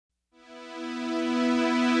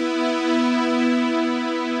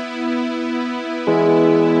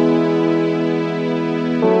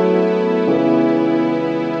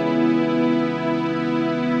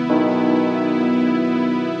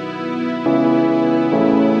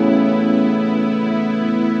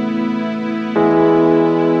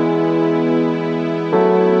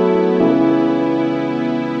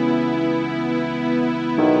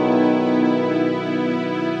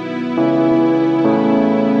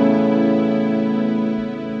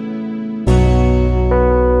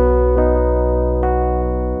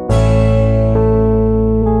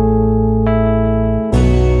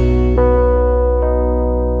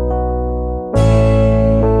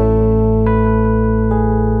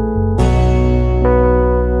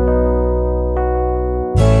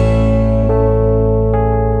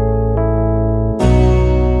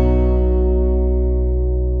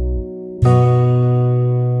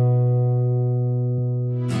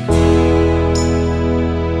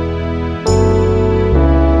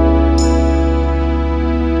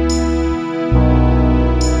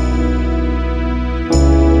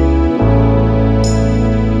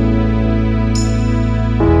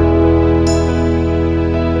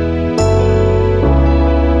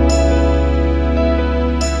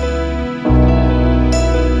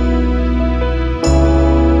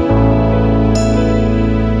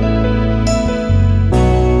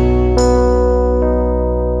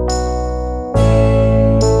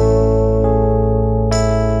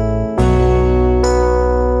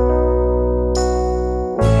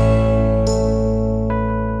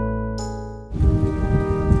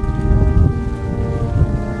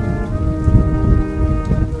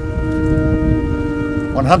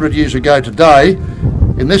100 years ago today,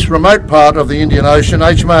 in this remote part of the Indian Ocean,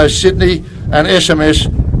 HMAS Sydney and SMS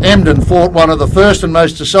Emden fought one of the first and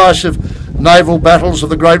most decisive naval battles of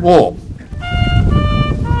the Great War.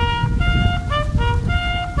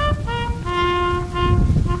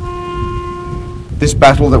 This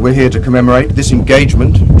battle that we're here to commemorate, this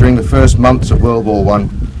engagement during the first months of World War I,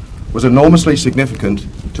 was enormously significant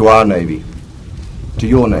to our Navy, to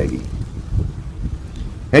your Navy.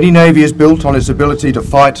 Any Navy is built on its ability to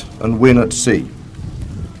fight and win at sea.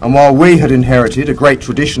 And while we had inherited a great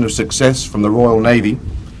tradition of success from the Royal Navy,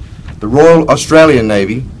 the Royal Australian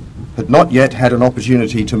Navy had not yet had an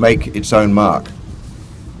opportunity to make its own mark.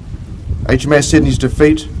 HMAS Sydney's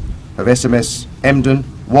defeat of SMS Emden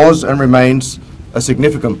was and remains a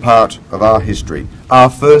significant part of our history, our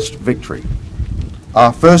first victory,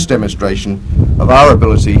 our first demonstration of our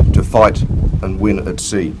ability to fight and win at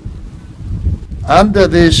sea. Under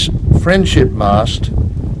this friendship mast,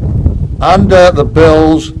 under the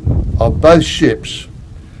bells of both ships,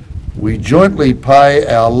 we jointly pay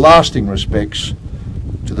our lasting respects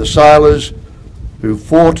to the sailors who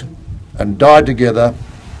fought and died together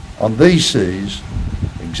on these seas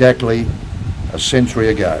exactly a century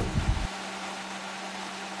ago.